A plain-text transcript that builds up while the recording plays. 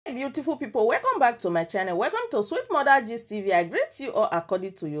Beautiful people, welcome back to my channel. Welcome to Sweet Mother Gist TV. I greet you all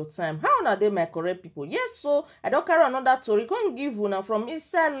according to your time. How are they, my correct people? Yes, so I don't carry another story. Can't give una from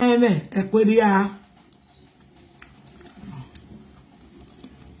inside.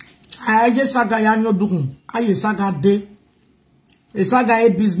 I just saga yanyo dukun. I saga day. A saga a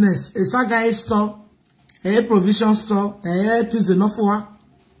business. A saga a store. A provision store. A it is enough for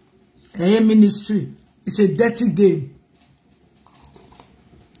a ministry. It's a dirty game.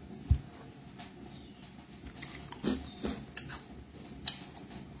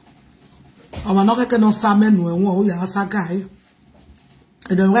 I'm not going to salmon when one who has a guy.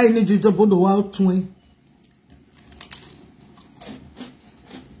 And then right need you to put the wild twin.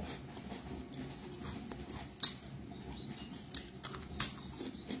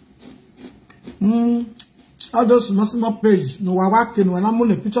 All those small page. No, I walked in when I'm on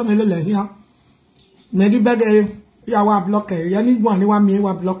the picture here. Maybe better, you are blocker. You need one, you want me, you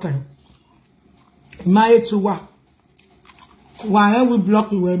are blocker. My to what? Why we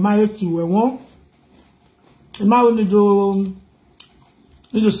block you? Married to a one. My only do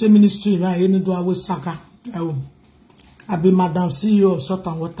say ministry. I need to always saka. I be Madam CEO of Salt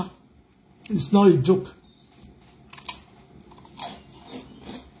and Water. It's not a joke.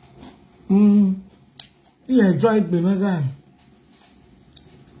 You enjoy it, my guy.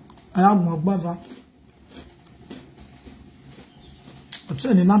 I have my brother. I'm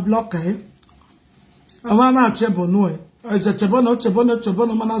saying not block I want not chebo no. It's a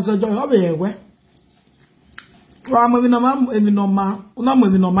chebono manager of a way. Ramavina mam, Evinoma,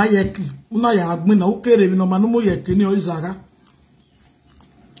 Unamavino Mayeki, Unaya, Mina, okay, Evinoma, no Yeki, no Izaga.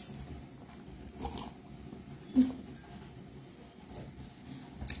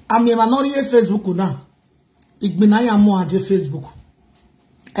 I'm a Facebook now. Igbinaya mo aje Facebook.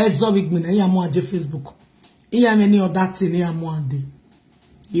 Ezo Igbinaya mo aje Facebook. Iya many other thing ya mo ade.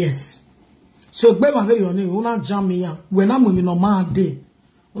 Yes. So gbe ma very oni una jam ya we na mo mi no ma dey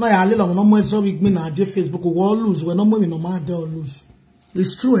una ya le lo no mo so big me na je Facebook we lose we no mo mi no ma dey lose.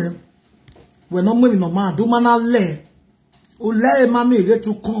 It's true eh we no mo mi no ma do mana le o le ma me get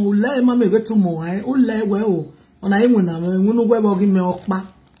to kon o le ma me get to mo eh o le we o ona e mu na mu no gbe bo gi me okpa.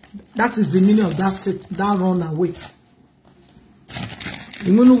 That is the meaning of that state, that run away.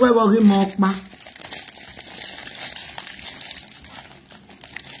 Mu no gbe bo gi me okpa.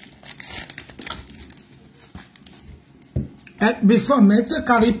 Before me take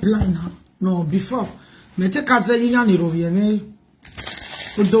a reply now. No, before me take a say you ni roviene.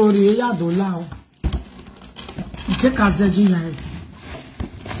 Udori ya dola. Take a say you ya.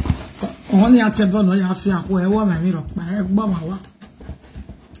 Only atebo no ya fi ako e wo ma mi ro pa e gbo ma wa.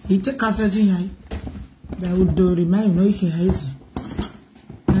 I take a say you ya. Be udori ma no ihe ezi.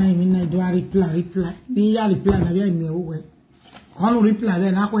 Na mi na do a reply. Ni ya reply na be mi wo we. Onu reply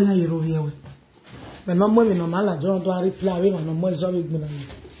be na ko ya roviene we. But no more no mala don't do a reply no more is always been.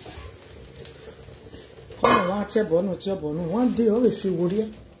 Come on, trouble no. One day all if you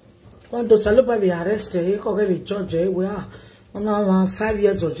worry. When those salopa be arrested, he go get judge we are. On 5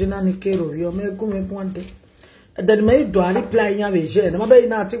 years of Jena Nikero, you may go me one day. And then may do a reply in your vision. My baby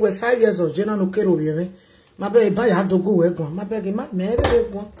now take 5 years of Jena Nikero, my baby I had to go work one. My baby might marry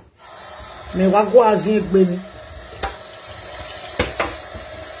one. May what go as it baby.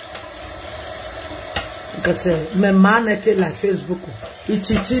 Because my man naked like Facebook.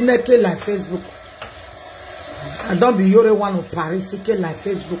 It's naked like Facebook. And don't be Iyore one of Paris naked like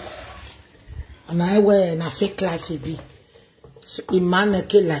Facebook. And I wear in a fake life it be. So a man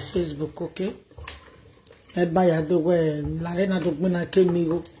naked like Facebook, okay? Everybody had to wear Larena do na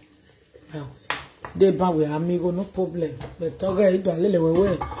kemigo. They buy with amigo, no problem. But okay, it do a little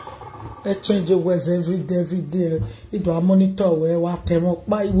way. I change the words every day. It do a monitor where what temok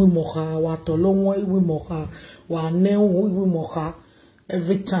by we mocha, what along way we mocha, what name we mocha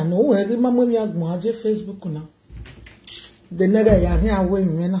every time. Oh, every mamma me at Maje Facebook now. The nigga ya here away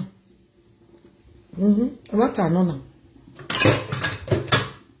me now. What I know now.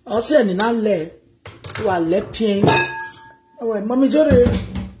 Also, in an lay, you are leping. Oh, Mammy Jory,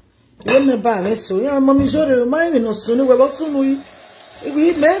 you me buy so yeah, Mammy Jory, my no sooner we soon.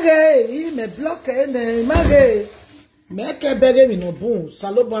 We me block and magay. Make a beggar in no boom.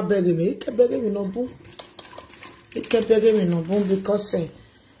 Saloba begging me, it beggar in no boom. It kept begging in no boom because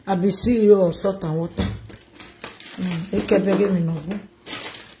I be CEO of Salt and Water. It kept begging in no boom.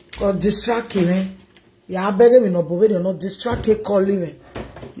 Or distracting me. Yeah, I beg in no boom. You're not distracted calling me.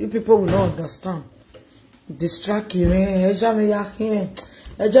 You people will not understand. Distracting me. Ejame ya here.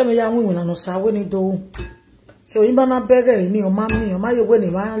 Ejame ya women no sa when do. So you na beggar in your mommy, or my when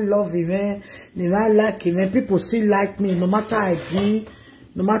you love him, you like him, people still like me, no matter I be,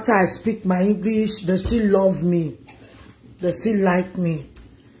 No matter I speak my English, they still love me. They still like me.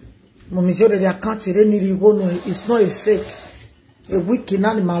 Mommy Jore, they can't say any go no. It's not a fake. A wicked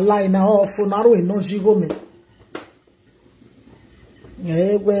animal lie now for narrow Enogie go me.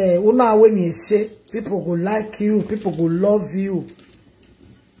 Yeah, well, una when you say people go like you, people go love you.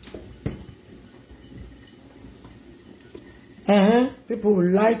 People will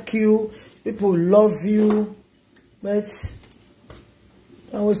like you, people will love you, but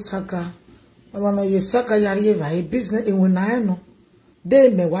I was saka. I want to use saka yarieva a business in when I know. They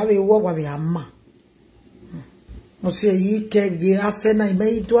may worry what we are ma. Monsieur Iyore, Asena,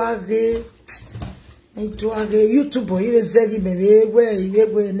 may do again. YouTube, even Zegi, maybe where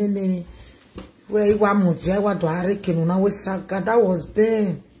you want Muja, what do I reckon? When I was saka, that was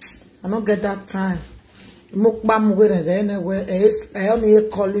there. I don't get that time. Mukbam where again, where I only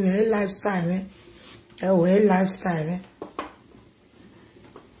call him a lifestyle, eh? Oh, a lifestyle, eh?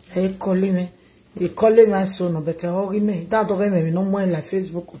 I call him, eh? He call him my son, but I hold him, that don't me no more like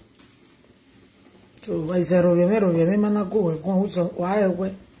Facebook. So, I said, Roveme, man, go, why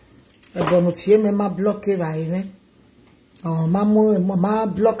away? I don't see me, my block, eh? Oh, my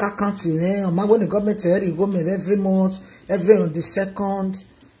block account, eh? Oh, my when the government go me every month, every on the second.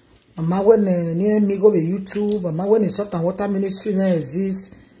 Ama when near me go with YouTube, ama when salt and water ministry may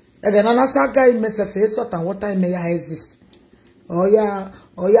exist. Again, another guy may say salt and water may exist. Oh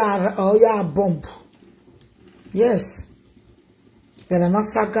yeah, bomb. Yes. Then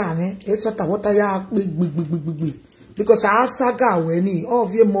another guy, salt and water ya big. Because our saga when he all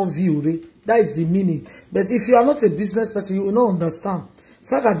of you more view. That is the meaning. But if you are not a business person, you will not understand.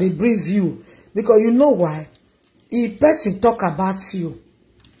 Saga they bring you because you know why. If person talk about you.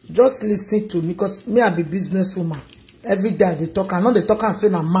 Just listening to me because me I be businesswoman. Every day they talk. I know they talk and say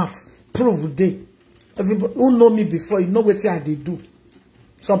na math. Prove they. Everybody who know me before, you know what they do.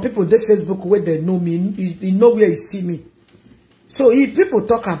 Some people they Facebook where they know me, you know where you see me. So if people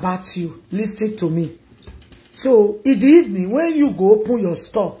talk about you, listen to me. So in the evening, when you go open your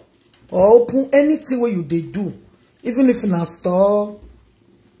store or open anything where you they do, even if in a store,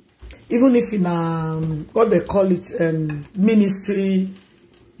 even if in a what they call it ministry.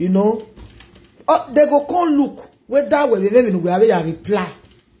 You know, they go come look whether we will have a reply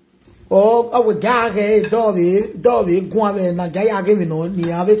or we gare dove go na gaya give no ni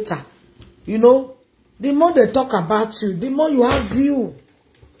aveta. You know, the more they talk about you, the more you have view.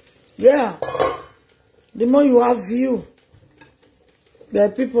 Yeah, the more you have view.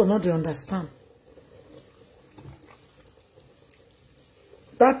 But people not they understand.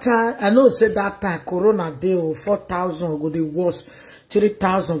 That time I know say that time Corona day 4,000 go they wash.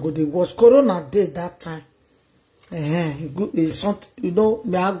 3,000 go they watch. Corona day that time. It's something, you know,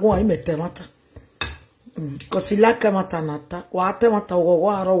 me I go and me temata. Because he like temata nata. Wa temata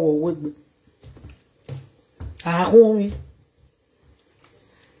wa aro wa wegbe. Ah humi.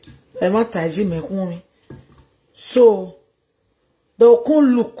 Temata ji me humi. So they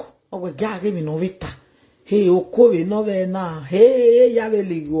come look. We gage me no vita. Hey okove no ve na. Hey ya ve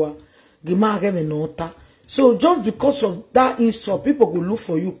ligwa. Gima me no ta. So just because of that insult, people will look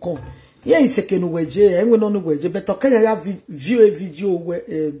for you. Come. Yeah, it's a can weje. I'm going on weje. But okay, I have view a video where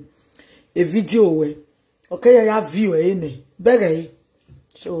a video where okay, I have view any. Better.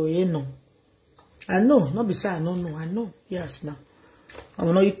 So you know. I know. Not beside. No. I know. Yes, now.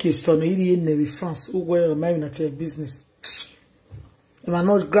 I'm not your case. So no, in France. Who were maybe not a business. If I'm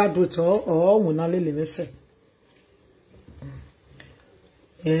not graduate or when I live, say.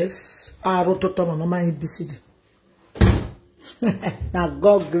 Yes. I wrote it on my ABCD. Now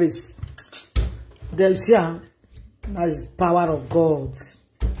God grace. There's here. That's the power of God.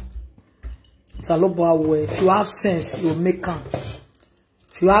 If you have sense, you make them.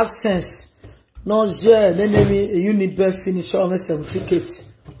 If you have sense, not just then maybe you need to finish all some tickets.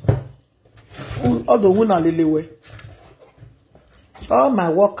 All the winner lily. All my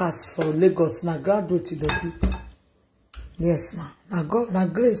workers for Lagos now graduate to the people. Yes, now God, now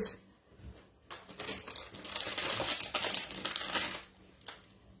grace.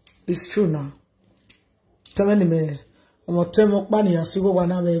 It's true now. Tell me, I'm not telling money as you go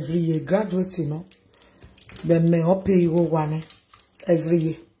one every year. Graduating, no. But me up pay you one every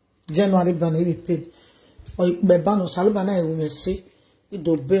year. January ban be paid. Or be ban or salubana you may say it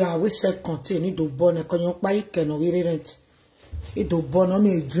do be a we self contain it do born a can you buy can or rent. It do born on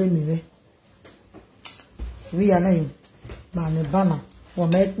a dream me. We are name man banner or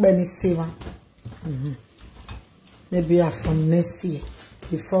make many saver. Maybe from next year.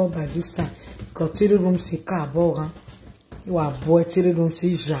 Before by this time, because 3 rooms see car boga, you are boy 3 rooms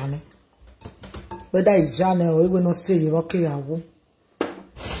see Jane. Whether it's Jane or you will not stay, you okay, I will.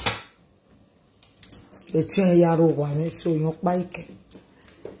 Etin yaro wa me so yon paike.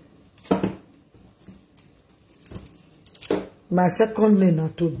 My second lane na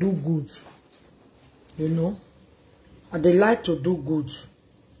to do good. You know, I dey like to do good.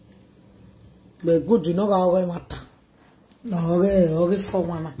 But good, you know, I matter. No, okay, for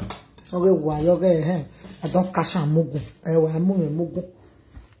one. Okay, why, okay, I don't cash a mugu. I want mugu.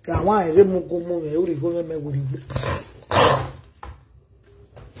 I want a mugu, you go me with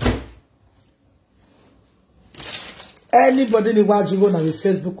anybody ni watch go na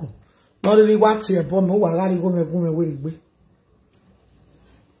Facebook. Not really watch your bomb, who are go me with.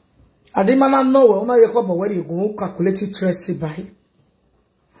 I didn't know where you go calculate interest by.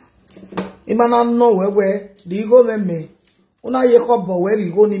 Imana know where the go me. Una ye kobo where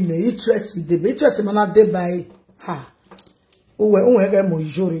you go ni me interest the interest mana de by ha. Uwe ge mo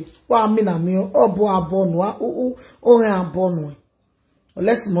jori. Wa mi na mi obo abonu o he abonu.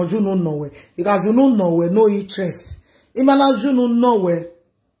 Unless mo ju no we. You guys no we no interest. Imana ju no we.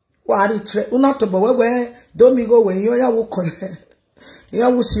 Wa interest una to bo we do mi go we yo ya wo ko. Ya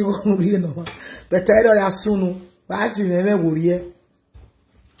wo si go ri no. But I do ya sunu. Wa fi me wori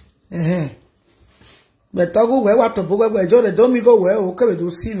e. But I go where what to bogo where John don't me go where okay do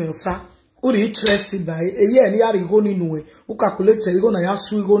see me sa who interested by a year ni ari go ni nuwe who calculate you go na ya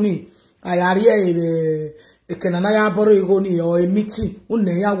su go ni ayari e kenana ya boro go ni or a meeting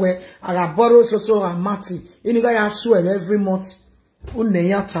unne ya we ara boro so a mati ini ga ya su every month unne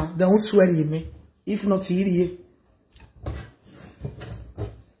ya ta then swear me if not here.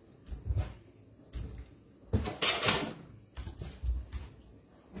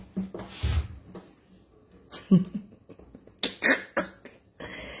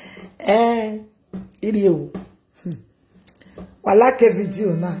 Idiyo. Wala ke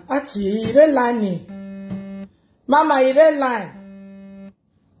video na. Ati ire line. Mama ire line.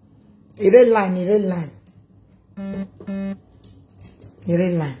 Ire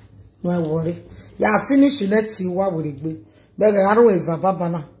line. No worry. Ya finish let see what we gbe. Bege aru eva baba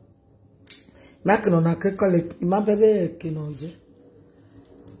na. Makino na ke kole ima bege kinoje.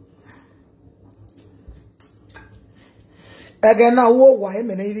 Again, now, why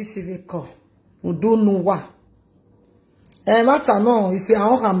am I receive call? We don't know why. Matter no, you see, I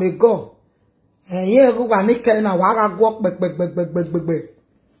don't have go. Here go and nick na waga walk back.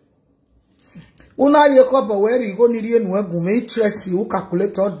 Una ye ko ba where you go need you no egu me interest you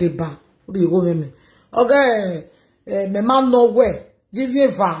calculate all the ba. Who you go me? Okay, me man no where. Give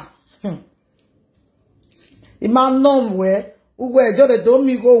you va. E man no where. Who where just the do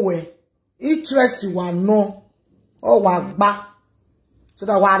me go where. Interest you are no. O wa gba so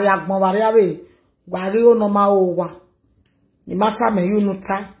that wari agbon wari awe wari o no ma o wa ni masa me you no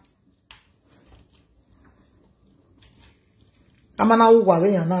ta amana wo wa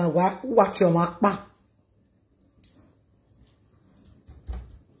we yan na wa ti o ma pa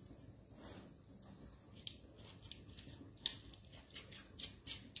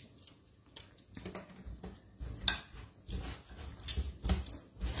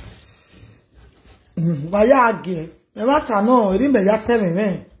Vaya agi. Me mata no, ri me ya teme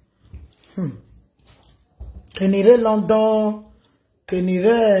me. Kenire London,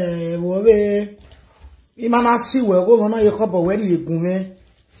 kenire wowe. Imana si we go na ye ko bo we ri egun me.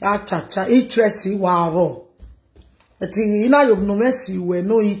 Ya chacha interest wa ro. Eti ina yo no me si we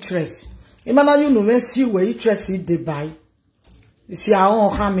no interest. Imana you no me si we interest dey buy. You see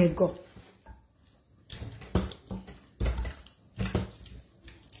awon ha me go.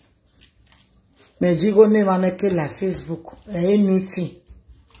 Me jigo ne maneke la Facebook anything.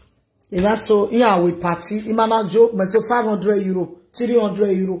 Even so here we party imana jo me so €500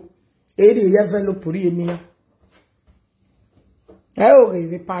 €300 eri envelope ri eni okay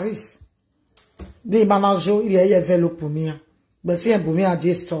we Paris di imana jo iri envelope mi be si en bu mi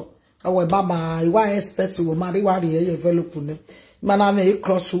ade store awe baba iwa expect wo mari wa ri envelope ne imana me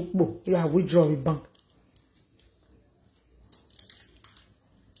cross ukpo ya withdraw we bank.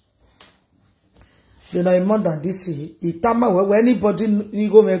 You know, more than this, itama where anybody ni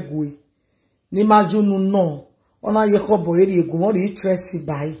go me gui. Ni majunu no. Ona yeko boyeri egun ori interest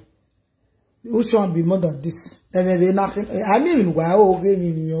by. Who should be more than this? I mean, why oh game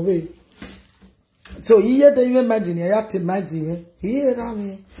in your way. So you yet even imagine you have to imagine here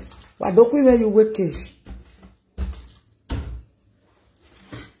rami. Why don't we you wake cash?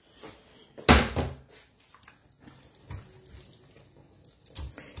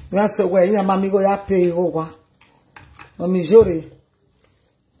 That's where your mammy go ya pay over. Mami jore.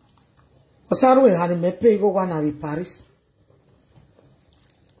 Osarwe had me pay go one na Paris.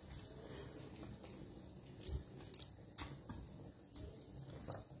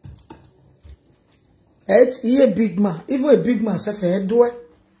 It's a big man. Even a big man say for do it.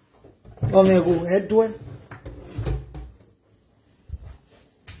 Oh me go do it.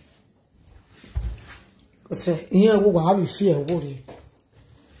 Say here we have fear worry.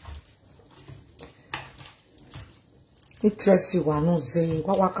 Interest you no say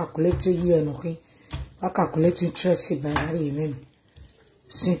what calculate here no okay. What calculate interest by amen.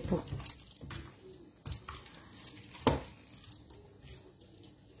 Simple.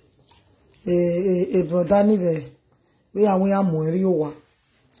 Brother ni we àwọn amori owa.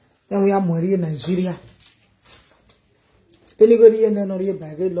 We amori Nigeria. Anybody ene no rie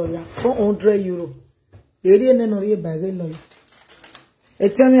bag lawyer €400. Eri ene no rie bag lawyer.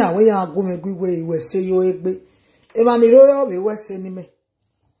 Etemi àwọn ya agomegwe iwe se yo egbe. Emaniro yo we wese ni me.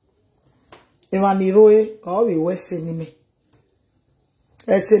 Emaniro e o we wese ni me.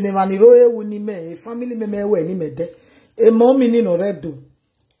 Ese ne maniro e wu ni me, family me we ni me de. E mommy ni no redo.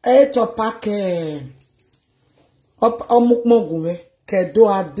 E to pack up omukmogun ke do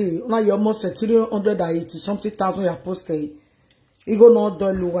ade. Na you almost 380 something thousand ya posted. You go no do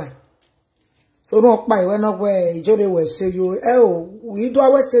luwa. So no pa iwe no we ijore we say you we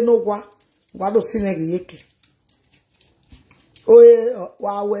do we say no wa do sinegi yeke.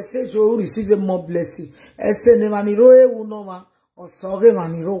 Wa we say you receive more blessing. Ese ne maniro e wu no ma o soge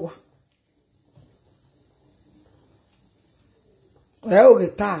maniro wa. O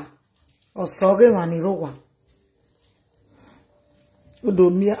geta o soge maniro wa. Odo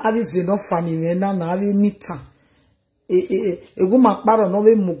mi avize no family na na avi nita. Egu makparo no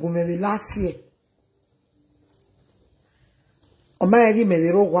we mugume we last year. O ma egi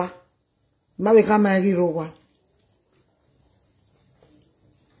me ro wa. Ma we ka ma egi ro wa.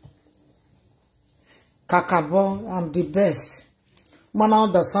 Kakabo, I'm the best. Man, I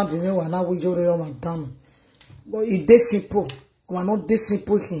understand me when I will jolly on my damn. But it is simple. We not this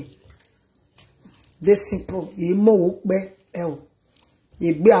simple here. This simple. You more be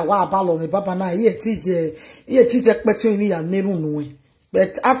you be a while ball me papa na here teacher between me and me no.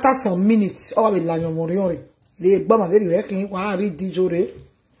 But after some minutes, all will land your moriori. The bama very working. Why read the jore?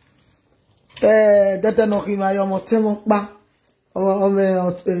 That no ki my motemo ba.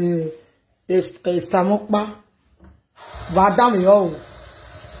 Stomach ba. Vadam yo.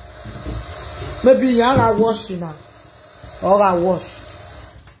 Maybe y'all wash now. Or I wash.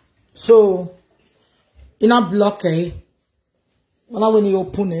 So in a block when you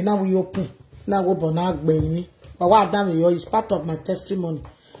open now we open. Now we bonag baby. But what damn yo is part of my testimony,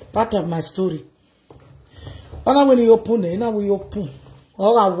 part of my story. Now when you open now we open.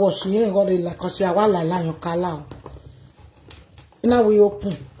 Or I wash you ain't got it like cause you line your color. Now we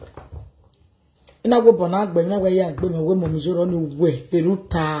open. Ina go bonagbe na we ya gbe me we mommy joro ni we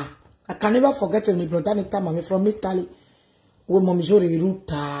eruta. I can never forget when brother ni time me from Italy. We mommy joro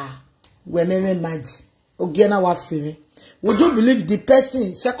eruta. We me mad. Ogiena wa feme. Would you believe the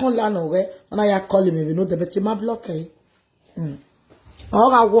person second line or na ya call me we know the beti ma block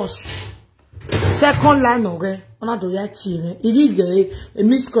Or I wash. Second line or na do ya ti me. Igi e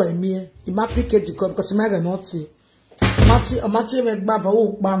miss call me. E ma pick it because me ga not see. Mati me gba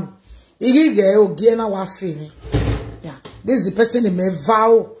o bam. Igi ogiena wa feme. Yeah. This is the person in me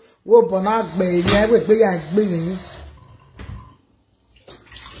vow. Wo bona gbe ni we ya gbe ni.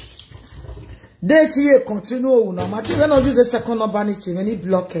 Date here continue na mati we no use the second number ni ti ni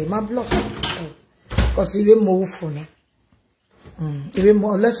block ma block. Cause even move for na. Even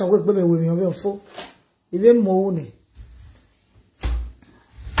more less we gbe we mi o fo. Even more ni.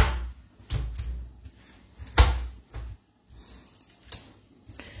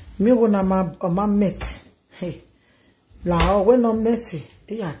 Me wona ma met. Hey. La o we no met.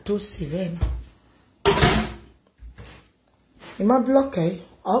 They are too severe. E ma block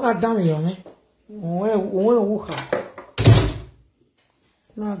o ga down yo me. Wọ́n wuka.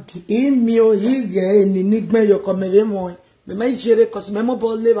 Na mi o ige ni nigbe yo ko me mo. Me ma jere cause me mo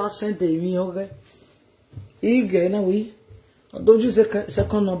bo le ba send mi o ge. Ige na we. Don't use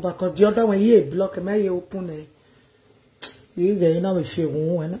second number cause the other one here block me here open e. Ige na we fi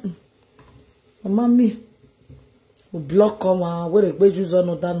won na. Mama mi. O block come we re gbe use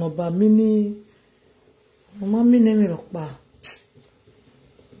another number mi ni. Mama mi ne mi ro pa.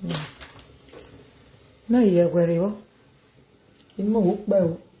 Na ye gwere wo imo wo pe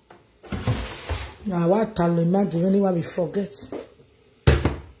o na wa talo imagine ni wa be forget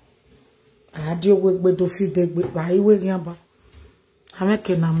adi owo gbe do fi begbe pa iwe yan ba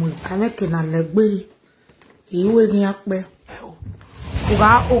ameke na legbere iwe yan pe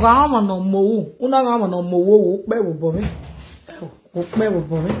o ga mo no mowu una ga mo no mowu wo pe wo bo mi o pe wo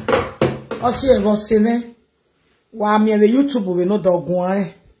bo mi o si e go se me wa mi e YouTube we no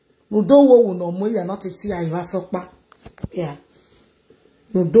dogun No do wo no mu ya not see ayiwa sopa. Yeah.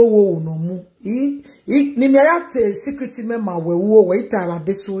 No do wo no mu. Ni me ya te secret member we wo we ita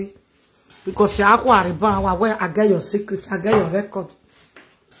this way. Because you are about where I get your secrets, I get your record.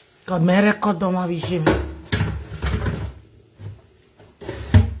 God, my record on my vision.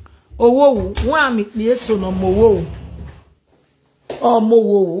 Oh, one meet me so no more. Oh,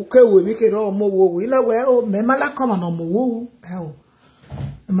 more, okay, we make it all more. We know where oh, me malakoma no more. Oh,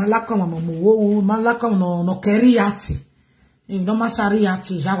 malakoma no more, malakoma no keriati. You know,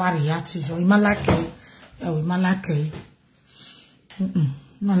 masariati, jawariati, jo, malake, oh, malake.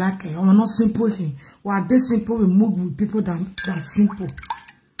 No like it. I'm not simple here. While this simple, we move with people that simple.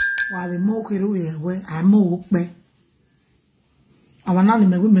 While we move here, where I move me. I want to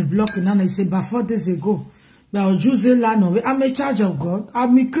me blocking and I say, but 4 days ago, but I was using line of it. I'm a child of God.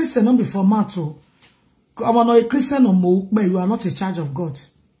 I'm a Christian, not before Mato. I'm not a Christian or more, but you are not a child of God.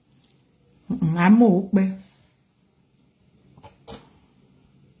 I'm more,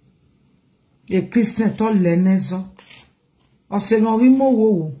 a Christian, tall lenezo. O se no wi mo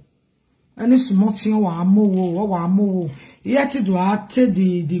wo any small thing wa mo wo yet do I take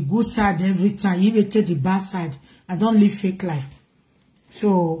the good side every time you take the bad side. I don't live fake life.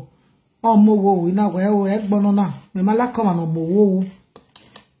 So o mo wo ina we o egbono na me mala come no mo wo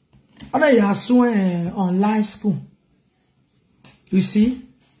ona ya so online school. You see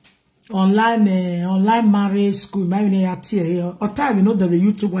online marriage school my me ya tie o time you know the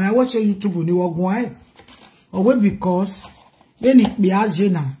YouTube I watch YouTube ni wo gwan or we because when it be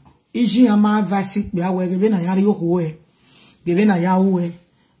ajena, iji ama advice be awe gebe na yari yohwe, gebe na yawe.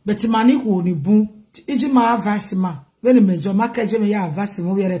 But mani ko ni bu, iji ma advice ma. When mejo makaje me ya advice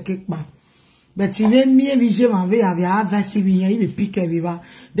mo yere kekpa. But when me vije ma we have advice bi yan ibe pick everywhere.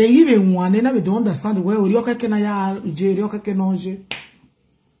 They even one na we don't understand the way ori okeke na ya je ori okeke no je.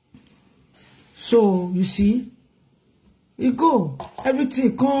 So you see, you go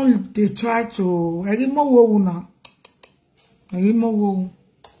everything come they try to eri mo wo na. Ayi mo wo.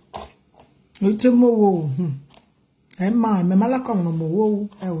 Oite mo wo. Ma me malaka no mo wo.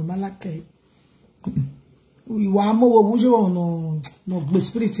 We malaka. Wa mo wo buje wo no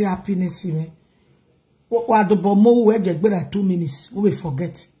spirit happiness me. Wa do bo mo wo get better 2 minutes. We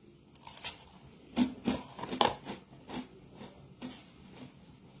forget.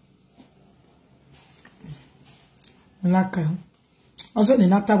 Malaka. Also ni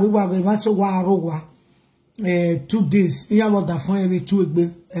nata we wa go so wa arogwa. 2 days iya lo da fun every 2 egbe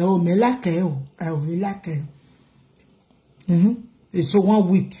o me like o we like so 1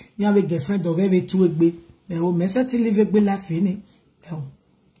 week you have a girlfriend of every 2 egbe o me set live egbe la fini o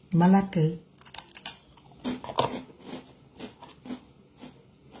malake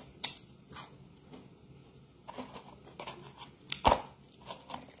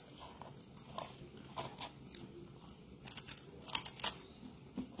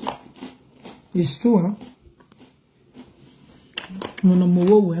it's true, huh? Mono mo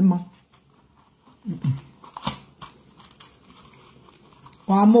wo ma.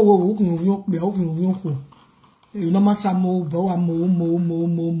 Wa mo wo ku yo pe o ku yo ko. You know masa mo bo wa mo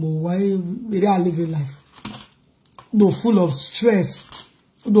why we dey live life. Though full of stress,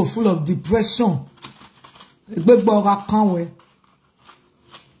 though full of depression. Egbegbo ra kan we.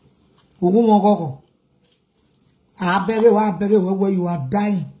 Ogun mo koko. Abere where you are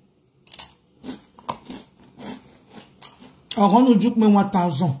dying. I'm going to juke me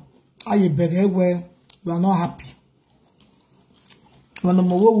 1,000. I beg where you are not happy. When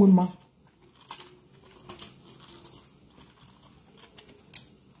I'm a woman.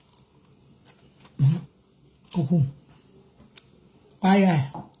 Oh,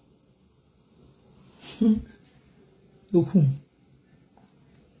 why? Oh,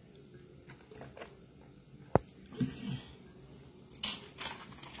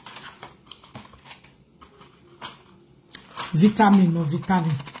 vitamin no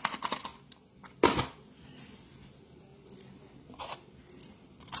vitamin.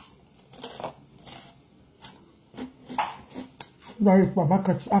 Very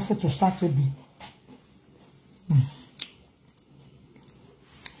Baba after to start to be.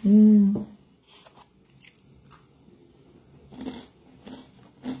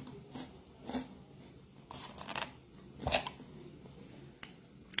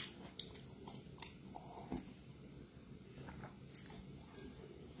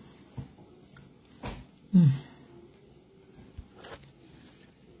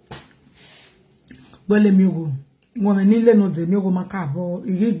 Well, mi go. Wọ́n mi nílé no de mi go maka abo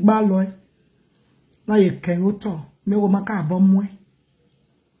igi gba lo e. Na ye ke o to mi go maka abo mu e.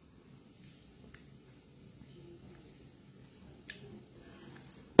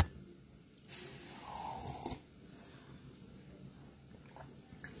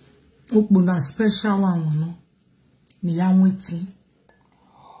 Ukbuna special one no. Ni ya waiting.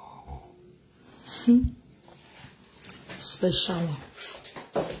 Special one.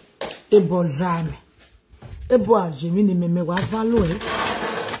 Ebo jame. Ebo ajemi ni meme wa valo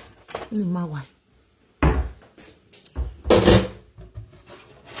ni mawai.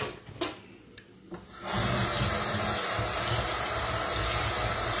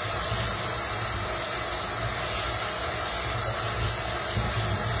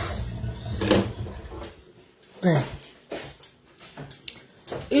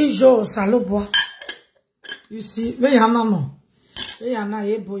 Ijo saloboa. You see, me yana no. Me yana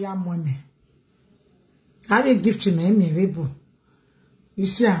ebo ya mweme. I will give to me ebo. You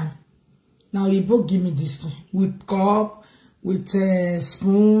see, now you both give me this thing with cup, with a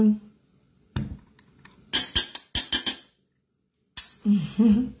spoon.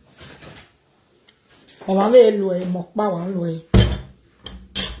 Owa we lo e mokpa wa lo e.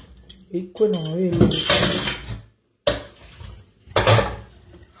 Iko na we lo.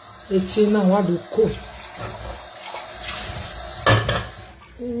 Eti na wa do ko.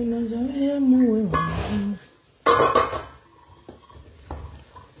 E no ja e mu we.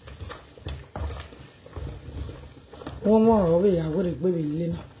 Wọ́n mọ̀ ọ̀rọ̀ ìyàwó rẹ̀ gbé mi lé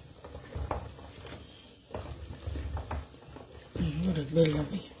náà. Wọ́n rẹ̀ gbé lọ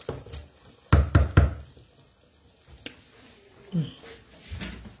bí.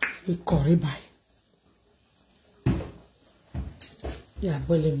 Ikọ̀ rí báyìí. Yà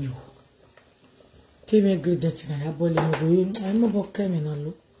bọ́lẹ̀ mi wò. Kí mi gbé dẹ̀tì náà yà bọ́lẹ̀ mi wò yìí. Ẹ mọ̀ bọ́ kẹ́mi náà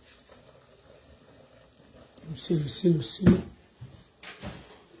lọ. Lùsí.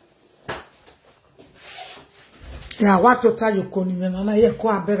 Yeah, what to tell you, Connie? Man, I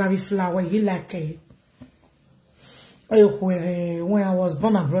call a bag of flower. He like it. When I was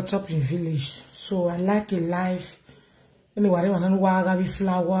born and brought up in village, so I like a life. Anyway, I don't know why I have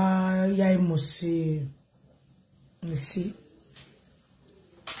flower. Yeah, I must see. You see.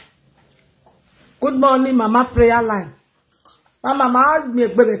 Good morning, Mama. Prayer line. Mama, me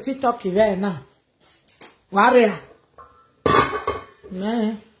baby TikTok here now. Warrior.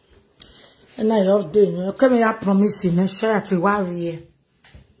 Yeah. And I have day. Come here, promising and share to warrior.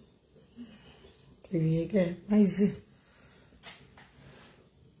 Easy.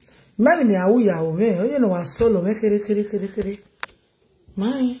 Maybe ni auya o me. You know wa solo me kere.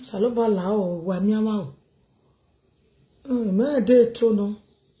 Mai, saloba la o wa mi ama o. Me de to no.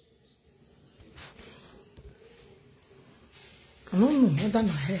 No, I don't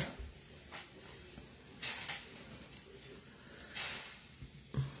know here.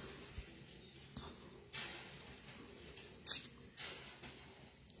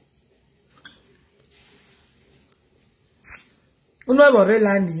 Uno vorrei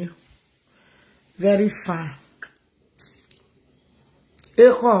l'anni very far.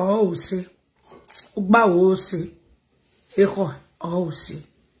 Eko o se. Ugba o se. Eko o se.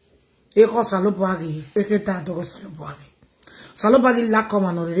 Eko salobari. Eketa dogo salobari. Salobari la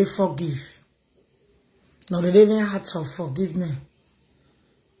come no really forgive. No really even heart of forgiveness.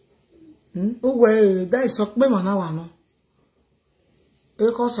 Uwe that is okbe mana wa no.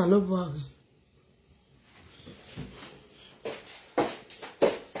 Eko salobari.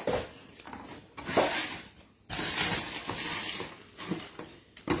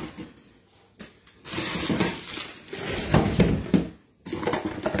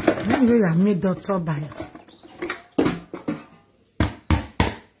 You are made doctor by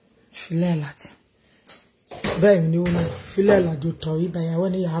Filela. Ben, you know, Filela do toy by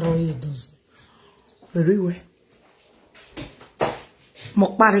when you are all does. Very well.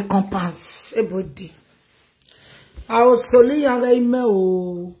 Mokpari compounds every day. I was solely young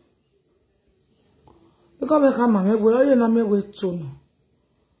email. You come come on, where you know me with tone.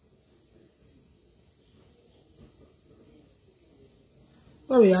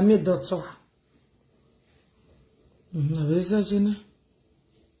 We are made doctor. Avisa jene.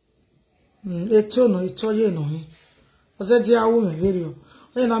 Eto no itoye no he. Oze dia wo me video.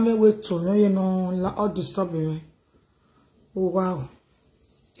 We na me we to no you know all disturb me. Oh wow.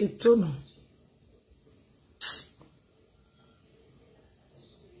 Eto no.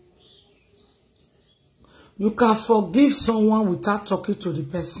 You can forgive someone without talking to the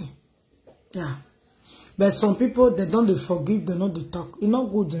person. Yeah. But some people, they don't forgive, they don't talk. It's not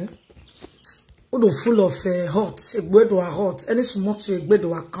good, eh? You're full of hurt. Any small thing,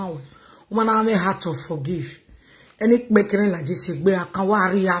 you account. Woman, I have a heart to forgive. Any making like this, you account.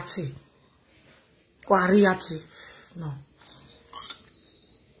 Wariati. No.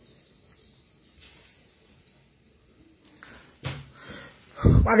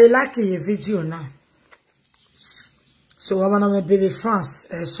 But they like a video now. So I'm gonna baby France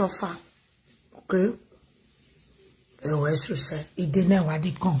so far. Okay. Ouais, je sais. Il dénère à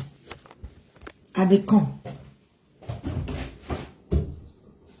des cons. À des cons.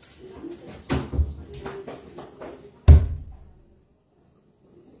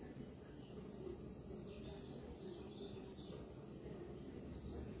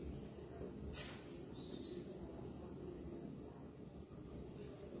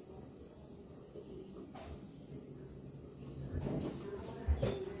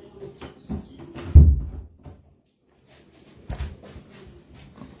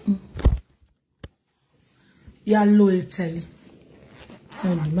 Ya loyalty.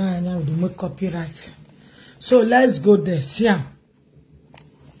 And the man now the more copyright. So let's go there. See ya.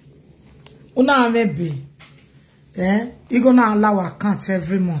 Una maybe. You gonna allow account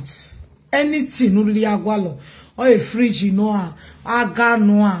every month. Anything really agwalo. Or a fridge you know, aga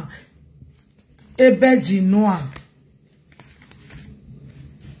no, a bed you know.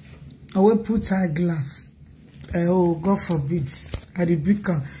 I will put a glass. Oh, God forbid. I rebuke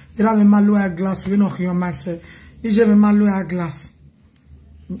her. You have a malu glass. We don't hear myself. You have a malu glass.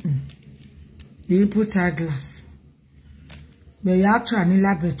 You put a glass. But you are trying to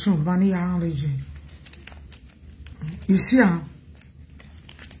lab a chum. Bunny are region. You see, you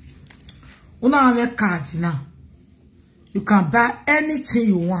have a card now. You can buy anything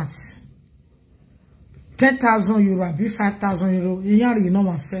you want. 10,000 euro, be 5,000 euro. You know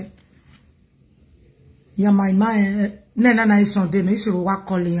what I say. Yeah, my mind. No, Sunday. No, you work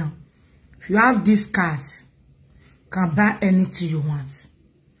calling. If you have this card, you can buy anything you want.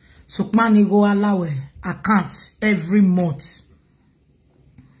 So, man, you go allow account every month.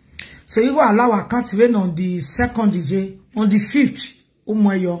 So, you go allow account even on the second DJ, on the 5th.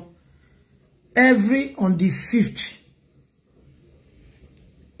 Every on the 5th.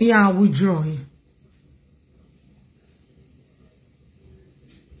 Yeah, withdraw.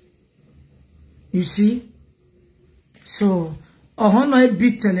 You see? So, a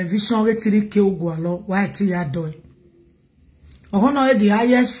big television retiri ke ogwalo why ti ya do. The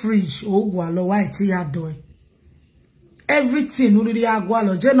highest fridge ogwalo why ti ya do. Everything uri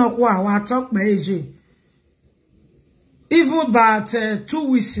agwalo je no kwa wa talk be eje. Even about 2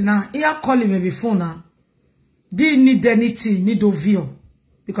 weeks now, he calling me before now. Didn't need anything, need ovio.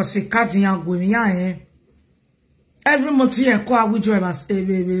 Because he can't go in here. Every month here, call withdraw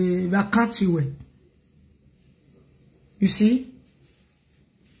account you. You see?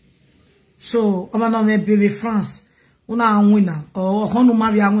 So, I'm not baby France. Una winner. Or honu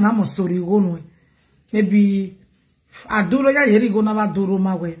ma bia wina mo story go. Maybe aduro ya yeri go na ba duro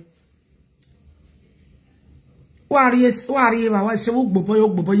ma we. Wari ba wa se wo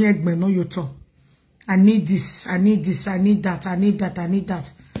gbobo yen egben no yo to. I need this, I need this, I need that, I need that, I need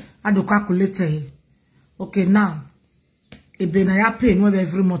that. I do calculate here. Okay, now. Ebe na ya pay no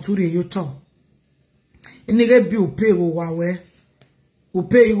every month uri yo to. Nigga bill pay go wa we. U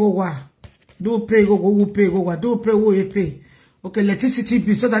pay go wa. Do pay go go pay go wa. Do pay wo pay. Okay, electricity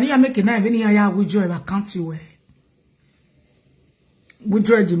bill so that you make na even ya withdraw account you we.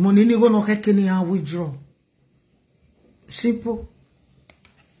 Withdraw the money ni go no keke ni ya withdraw. Simple.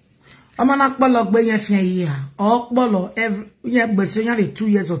 Amana polo gbe yen fian yi ha. O polo every yen gbese yan le 2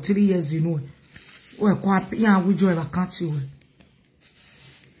 years or 3 years you know. We kwa yan withdraw account you we.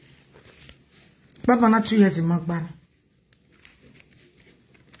 Papa na 2 years in Magbana.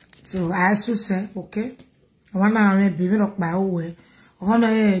 So I also say, okay. I wanna be very up my way. I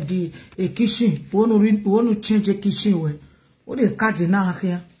wanna the a kitchen. Want to change a kitchen way. What the card now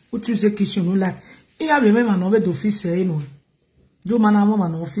here? Who choose a kitchen? No like. Iya remember no be do office say no. Do mana mama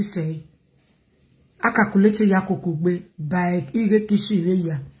no office say. I calculate ya kokugbe by ige kitchen we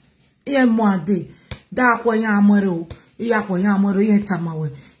ya. Iya mo ade. Da kwa ya amore o. Iya kwa ya amore yen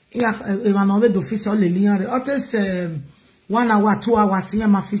tamawe. Iya ema no be do office o le liyan re. Otes 1 hour 2 hours ya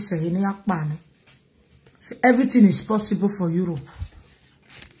ma office say ni apa ni. Everything is possible for Europe.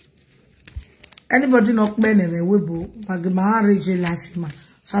 Anybody not bene we webo bagma reje life ma.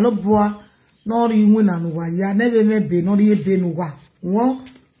 Saloboa no ri nwe na nuwa ya nebe mebe no ri ebe nuwa won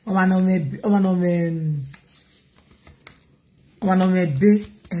o ma no mebe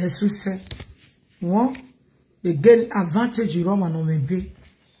esuse won they gain advantage you ma no mebe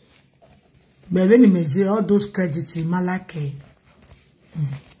bebe ni meze all those credits malake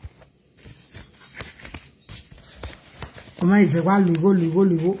o ma ize wa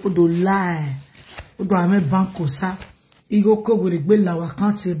lugo o do lie o do ame banko sa Igo ko gbe gbe la wa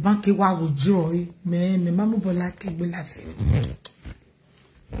kan ti bank wa withdraw me mamu bola ke gbe la fe.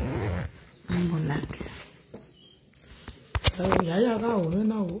 Bola ke. Ya ga o me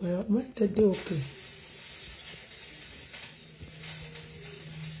na o me te de okay.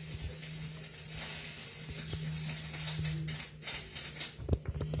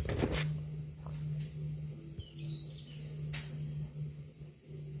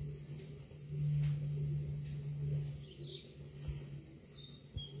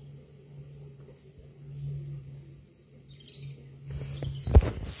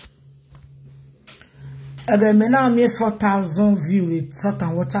 Again, me now me 4,000 view with salt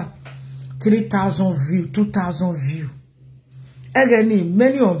and water. 3,000 view, 2,000 view. Again,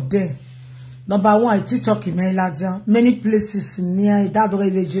 many of them. Number one, TikTok in Meladia. Many places near that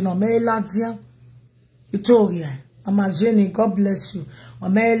region of Meladia. Iyore. Mama Jenny, God bless you.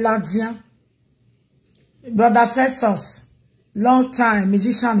 Meladia. Brother Festus. Long time,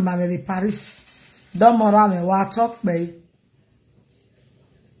 musician, Mama Paris. Don't me what talk, babe.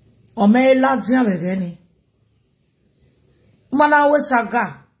 Meladia, again. Mana we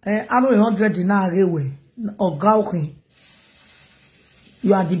saga. I know 100 dinar away. Or gauking.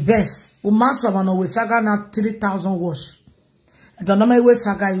 You are the best. Umasa wano we saga na 3,000 wash. I don't know my way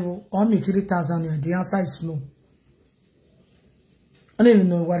saga you or me 3,000. The answer is no. I don't even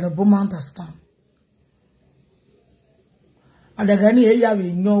know what the woman understand. And again here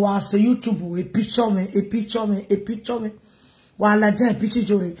we know I say YouTube a picture me. Wala jan picture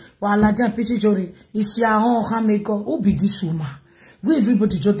jori. Isi a hon hameko. Who be this woman? We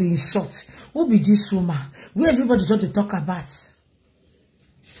everybody just the insult. Who be this woman? We everybody just the talk about.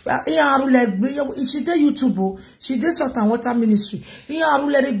 She did YouTube, she did salt and water ministry.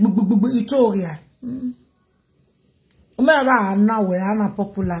 Iyore. Umega na we ana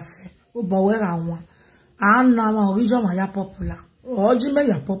popular se. Uba we ra won. Ana ma original ma ya popular. Ojime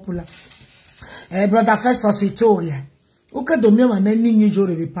ya popular. Brother Festus Iyore. Uke do mi ma na ni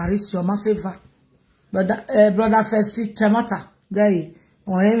Iyore be Paris your massive. Brother Festus Temata. There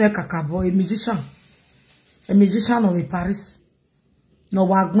on eme kakabo a musician of Paris. No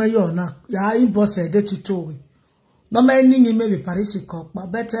wagme yo na ya impossible de tutori. No me ni me be Paris ko pa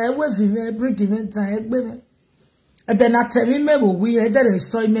better we vi bring me tan egbe me. E den atemi me bo wi e de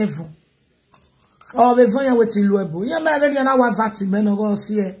restore me vo. O be fun ya wetin lu ebo. Ya me ga na wa vat me no go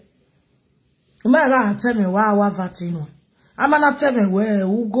see e. Me ga atemi wa vat no. Ama na temi we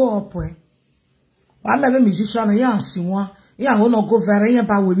who go up we. Wa me be musician ya si won. Ya no go very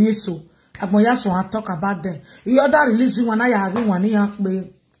ba we mi so. Agboya so I talk about them. The other releasing one I have one here.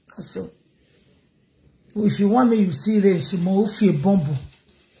 So if you want me, you see this more feel bomb.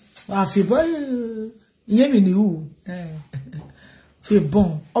 I feel boy. You mean you? Feel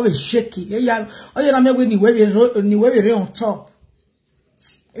bomb. Always shaky. Yeah. Oh, you know me when you wear on top.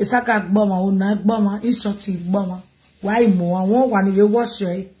 It's like a bomber or not bomber. Insulting bomber. Why more? I want one you wash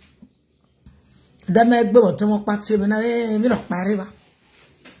it. That make be what to party when I not marry.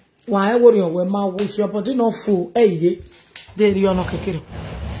 Why worry on my wish your body no fool? Hey, there you are not kicking.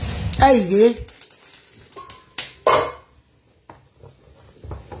 Hey,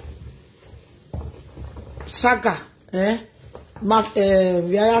 saga, ma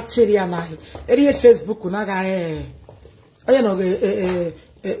via Syria eri Facebook unaga you know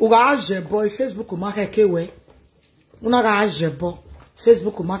uga boy Facebook maka kewe unaga boy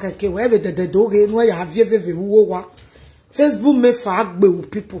Facebook maka kewe ebe de doge no ya vieve wo wa Facebook me fa agbe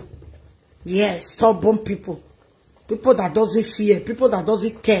people. Yes, stubborn people. People that doesn't fear, people that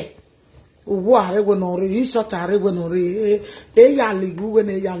doesn't care. Who are we no re, you shot are we no re, yali, we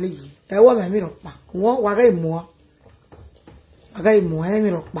ne yali. Wa me mi ropa. Wo wa ga imo. Aga imo e mi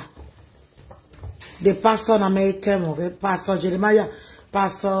ropa. The pastor na me temo, Pastor Jeremiah,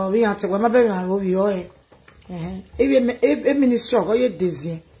 Pastor we ante we ma be na wo bi o e. E ministry go ye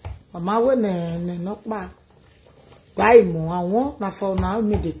desi. Mama we ne no pa. Why mo awon na for now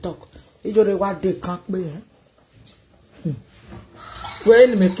me dey talk. Iyore wa dey kan pe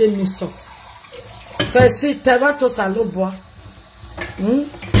when me ke ni sort. First tomato salobo.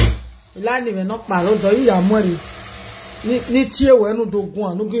 Ilani me no pa lo do ya mori. Ni ti ewe nu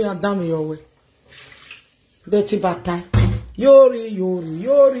dogun anu ge ya dam yo we. De ti bata. Yori.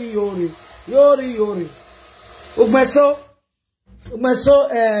 Ugmeso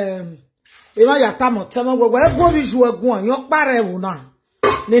Ema ya tamo tamo we go bi ju egun yan pare wo na.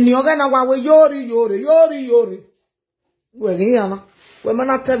 Ne ni oga na wa we yori. We gi yana. We ma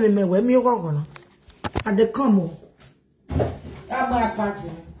na tell me we mi go na. And they come o. Aba party.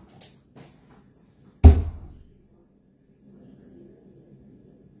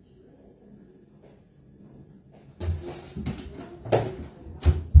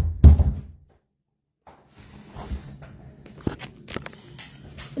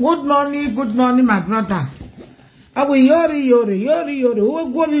 Good morning, my brother. I will Iyore.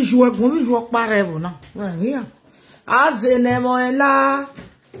 Who go be sure pare na. Here. As in Emoela,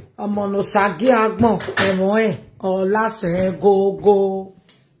 amono sagi agbon, Emoe, ola se go.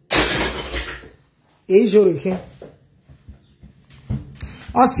 Iyore ke.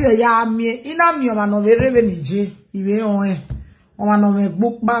 Ose ya mi, ina mi o ma no verebe nije, iwe on. O ma no me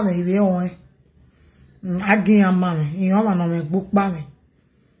gbuk ba me iwe on. Agin ama me, iyo ma no me gbuk ba me.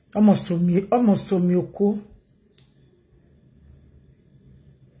 Almost to me oko.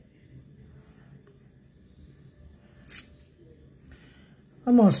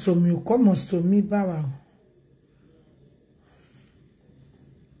 Almost to me bawa.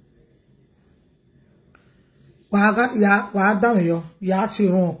 Wa dame yo, ya ti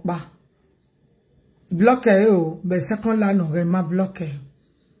ron pa. Bloqué o, be second la no re ma bloqué.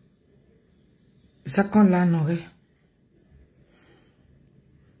 Second la no re.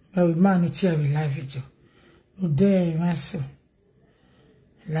 We man it here with live video. No dey maso.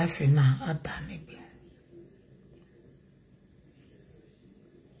 Life na adani be.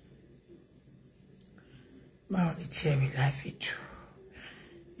 Man it here with live video.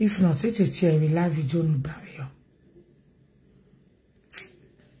 If not, it is here with live video no down here.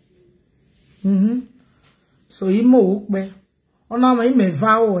 So imo ukbe. Ona ma ime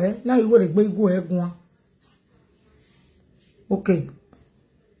vao na iwo re gbe igu egun.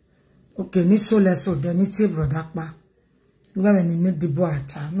 Okay, ni so leso de ni ti brother pa. Nuga me ni dibo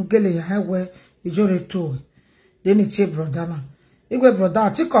ata. Nugele ya hewe Iyore to. De ni ti brother na. Igwe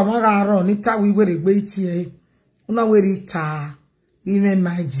brother ti ko mo ra ro ni ta wi were gbe iti e. Una were ta. Ime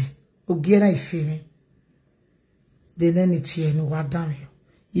maji. Ogiera ifire. De ni ti enu wa dan yo.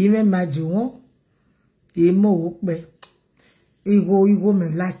 Ime maji won. Imo ukbe. Igo me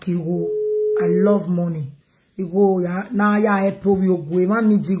like igo. I love money. Igo ya na ya epo yo gwe man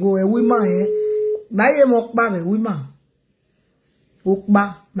ni digo e wi ma e. Na ye mo pa be wi ma.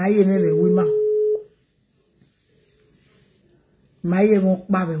 Ukba na ye me be wi ma. Ma ye mo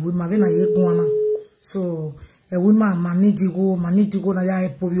pa be wi ma be na ye gun na. So e wi ma mani digo na ya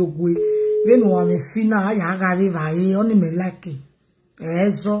epo yo gwe. Be no wa me fina ya ga ri va e oni me like.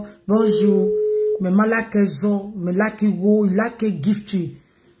 Ezo bonjour. Me malake zo, me like go, like gifty.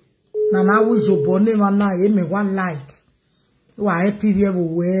 Na na we jo bone mana ye me one like. Wa happy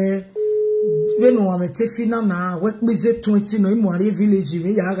everywhere. We no am te fina na work busy 20 no imu ari village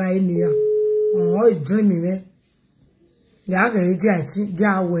me ya ga eni ya. Oh dream me. Ya ga eji ati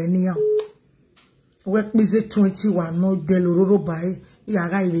ga we ni ya. Work busy 21 no delororo bai ya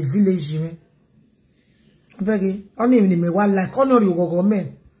ga e village me. Begi, oni ni me one like honor you go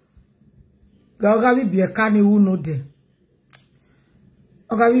men. Oga bi bie ka ni uno de.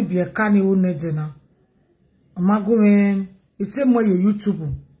 Oga bi bie ka ni uno de na. Amagume ite mo ye YouTube.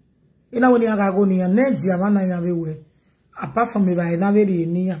 Ina woni aga go ni ya neji amana ya bewe. Apart from me by na very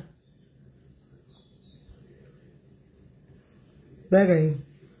ni ya. Bege.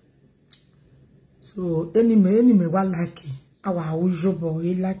 So any me wa like our usual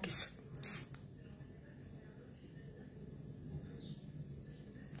boy like it.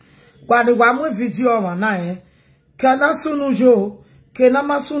 Kwade wa mu video ma na kana sunu jo kena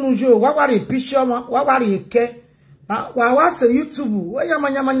masunu jo wa wari picture ma wa wari eke wa se YouTube wa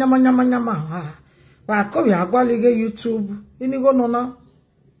nyama ha wa ko ya agwalige YouTube ini go no na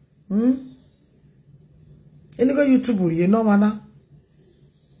ini go YouTube ye no mana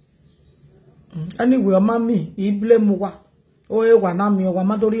anyway mami I blame wa o e wa na mi wa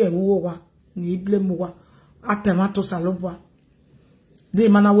madori e wo wa ni blame wa atemato salobwa. They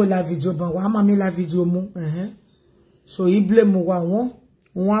mana we la video ba wa ma mi la video mu so I blame wa won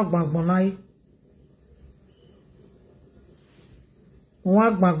agbagbon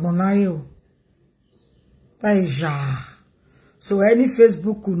naye o paija so any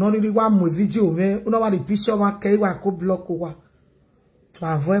Facebook no really wa mo video me una wa the picture wa ke wa ko block wa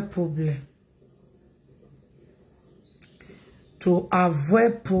to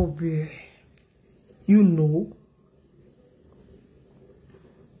avoid problem you know.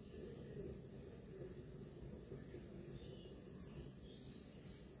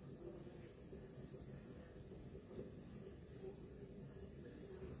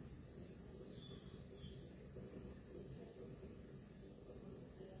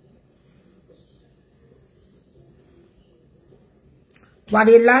 What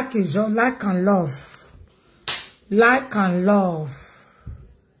they like is your like and love. Like and love.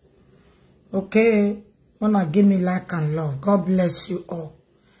 Okay? Wanna give me like and love. God bless you all.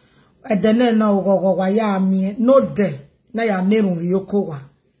 And then no go ya mi no de na ya neru yoko wa.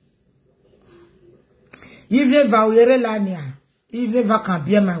 If va uyere lania, if va can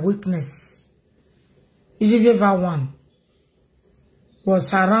be my weakness. If va one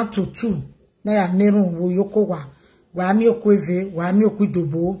was around to 2 na ya neru yoko wa. Wa mi okweve, wa mi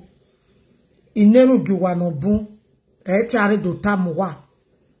okwidobo. Ineru giwa no bu. Tare do tamu wa.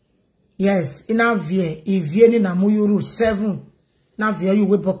 Yes, ina vie, ivie ni na muyuru 7. Na vie yu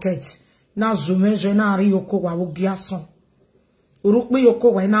we bucket. Na zumeje na ari yoko wa ugiason. Urukbi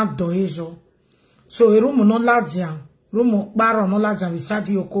yoko wa ina doejo. So erumu no ladia. Rumo baro no la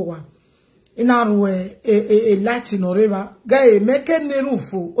javisadi okowa. Ina ruwe e light no reba. Guy make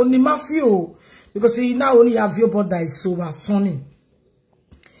nerufo oni mafio because he now only have your body sober sunny.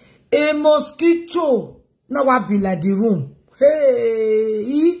 A mosquito now wa be like the room.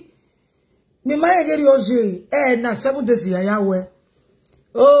 Hey, me ma get yoje. Na 7 days ya we.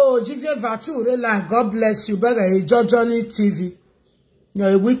 Oh, Jivie Vatu, like God bless you, brother. Jolly TV. You're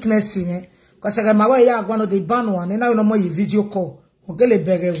a weakness in it. Because I got my way out one of the ban one, and I know more video call. Ogele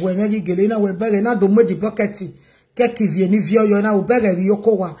beggar, when you get in, we beggar, not the muddy bucket. Keki vieni vio, you now beggar,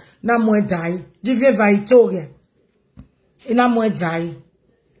 yokowa, na more die. Jivie Vaitoria. Ina more die.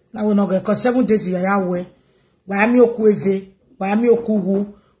 Now we not get, because 7 days ya we. Why am you kweve? Why am you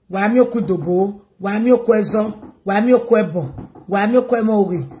kugu? Why am you kudobo? Why am you kwezo? Why am you kwebo? Why am you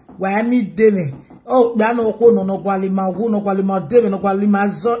kwemogi? Why am you deme? Oh, no gwali ma wu no gwali ma deme no gwali ma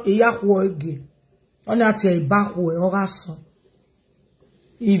zo iya ho egi. Oni ati e ba ho e ora so.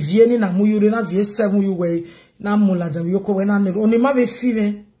 I vieni na muyure na vie 7 yu we na mula jam yoko we na ne. Oni ma be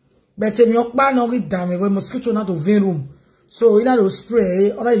five. Bete mi okpa no ri dame we mosquito na to vein room. So ina do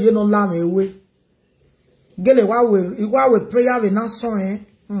spray ona ye no la me we. Gele wa we prayer we na so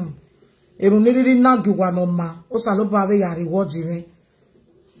Eruniri na giwa no ma. Osaloba we ya reward me.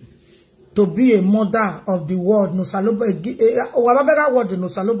 To be a mother of the world, no saloba. Wababega word no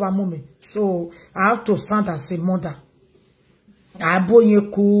saloba mome. So I have to stand as a mother.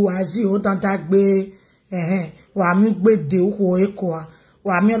 Aboye ku azi o dantagbe. Wa mi gbe de uko ekoa.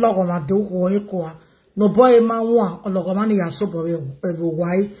 Wa mi ologo ma de uko ekoa. No boy ma wa ologo ma ni ya sobo ewo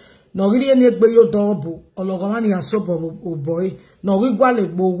wai. No ri eni egbe yo dobu ologo ma ni ya sobo o boy. No wi gwale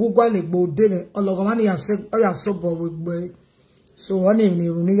gbo debe ologo ma ni ya sobo gbe. So oni mi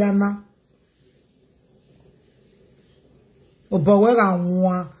runi yana. Obowe ga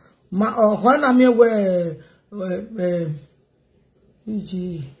nwa ma ohwana mi we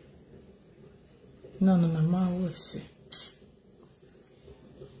iji no ma we say.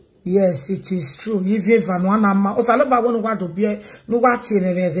 Yes, it is true. If you van wana ma o saloba wonu wa do bi no wa ti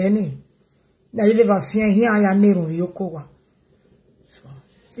re ni. Na if va fien hi aya neru yokowa. So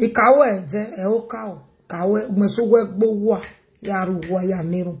ikawe je e o kawe meso we gbo wa ya ru wa ya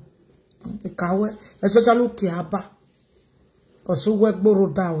neru. Ikawe especially kiaba. Kosu we gboro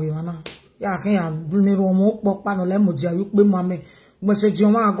da we wana. Ya kin ya neru mo popa no le mo je ayu pe mame. Mo se ji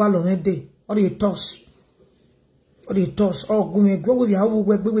won agwa lo mede. O dey touch. The toss or gume go with your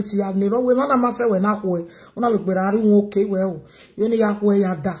work ti ya neru we mana ma se we na ho una we gbera ri won okay well you ni ya ho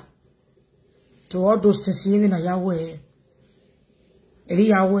ya da to all those things even na ya we eri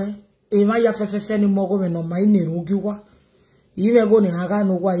ya we e ma ya fefefe ni mo go me no mai neru gi wa ime go ni aga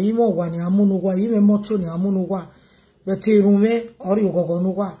no wa ime wa ni amunu wa ime moto ni amunu wa beti rume ori ogogo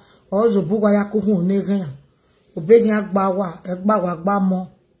no wa ozo bugwa ya kuhun ne gan obegin agba wa egba wa gba mo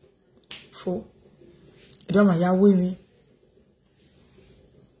fo Drama ya me.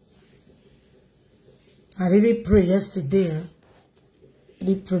 I really pray yesterday. I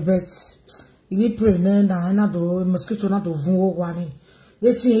really pray, but you pray na do mosquito na do vun wa ni.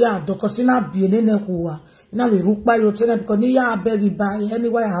 Yeti ya do kosina bi ne ne kuwa. Na we rukpa yo tene because ni ya begi ba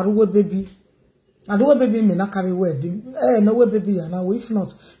anyway aruwe baby. Aruwe baby me na carry word. No we baby ya na if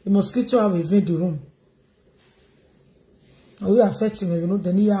not the mosquito have invade the room. We affect me, you know,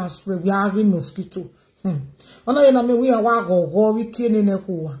 then ya spray we are mosquito. Ona yena me we awa gogo wiki ne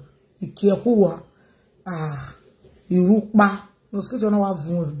kuwa ikie kuwa irukpa mosquito na wa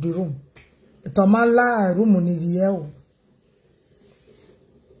vun the room to mala room ni vie o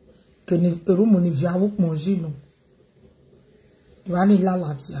ke ni room ni vie awu ponji no rani la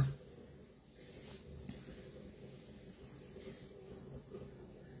latia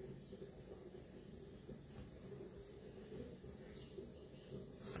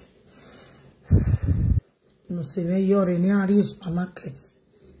no se ve Iyore ni ari supermarket.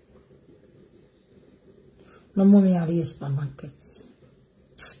 No mo mi ari supermarket.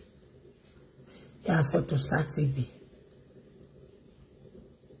 Ya photo start TV.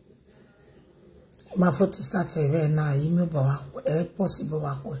 Ma photo start TV na imi ba wa e possible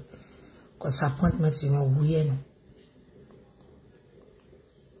wa ko. Cause appointment in wuye no.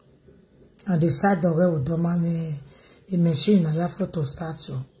 And the side of we do ma me a machine na ya photo start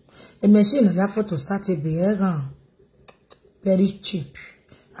so. A machine I have to start a very cheap.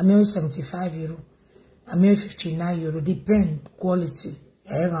 I mean 75 euro. I mean 59 euro. Depend quality.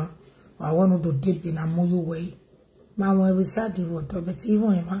 I want to do deep in a more way. My when we start the road, but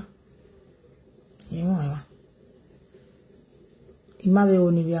even Emma. Imagine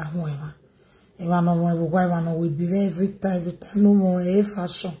only be a home. Emma no more why no will be every time no more a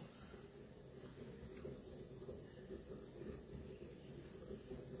fashion.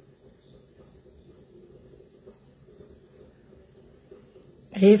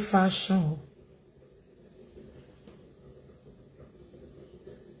 Hey, fashion.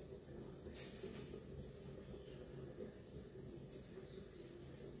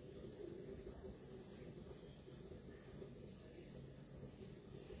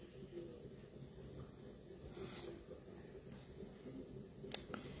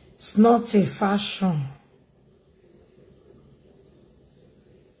 It's not a fashion.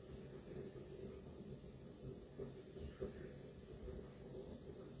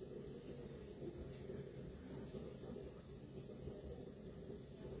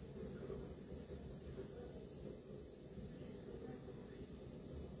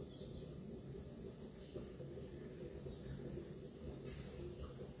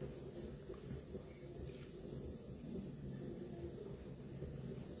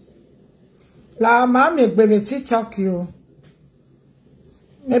 La mama baby TikTok you.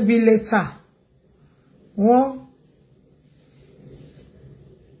 Maybe later. One.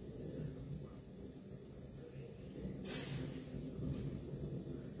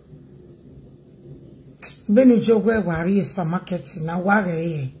 Beni jogwe wari supermarket na ware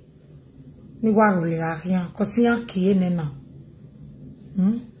ye. Ni waru le rien. Kosi yan kiye nena.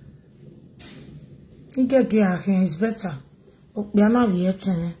 Igege rien is better. Okbi ana wiye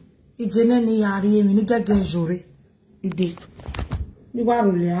tene. Ijene ni yari emi ni gege jore ide ni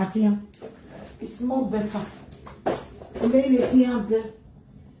waru le akia. It's more better. Maybe here there.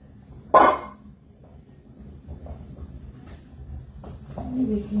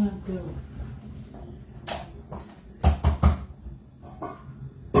 Maybe here there.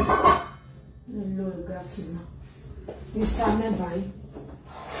 Hello gasina. Isa me bai.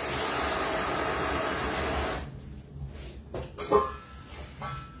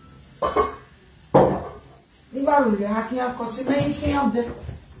 Barulho aqui a cocina e quem é de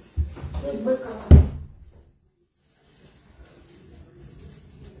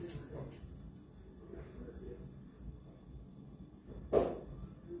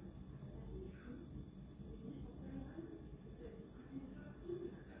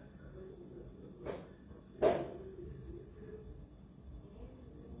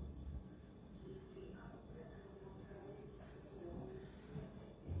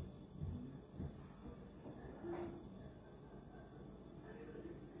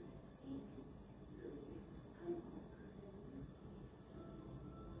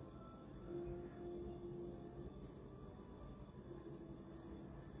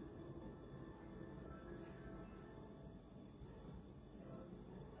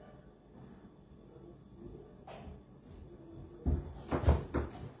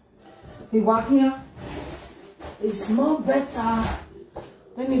the work here is more better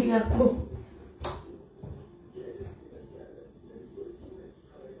than the other.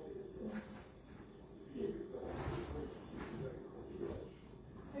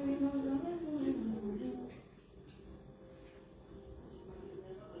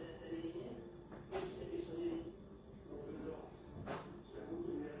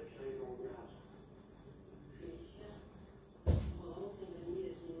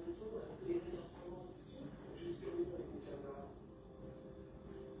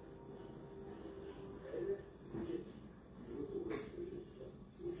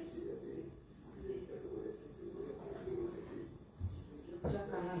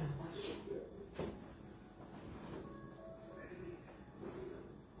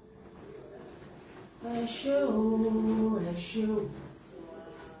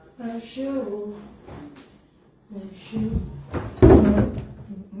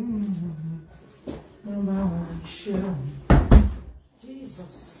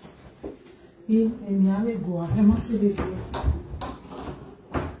 Jesus. E minha amiga, é uma cerveja.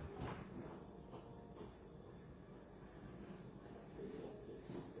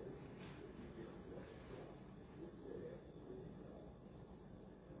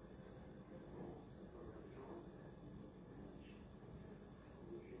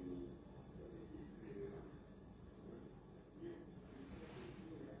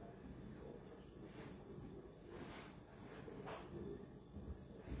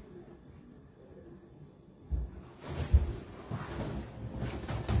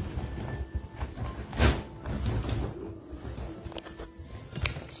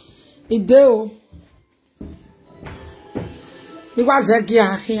 Ideo. It was a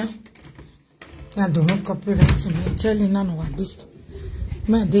gear here. I don't know copyright. I'm telling you what this.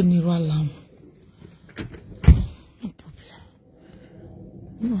 Man, they need alarm. No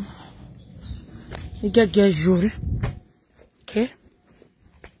problem. You get Iyore. Okay.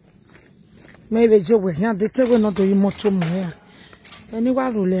 Maybe Joe will hear the table not doing much more.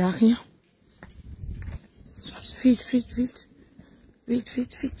 Anyone will hear. Feet. Wait.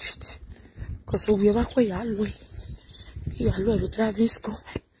 Because we are quite Iyore. Iyore driving school.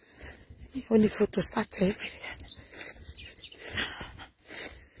 Only photo started.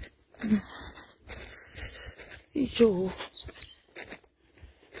 Yo.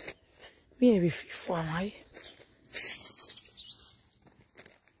 Maybe for my.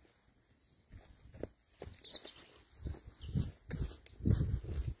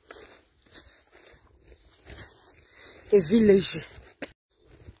 A village.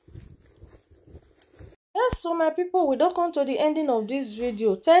 Yes, so my people, we don't come to the ending of this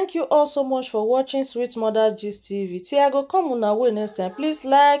video. Thank you all so much for watching Sweet Mother Gist TV. Till I go come on our way next time. Please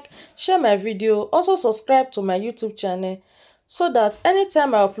like, share my video, also subscribe to my YouTube channel so that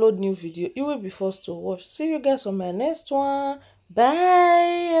anytime I upload new video, you will be first to watch. See you guys on my next one.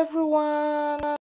 Bye everyone.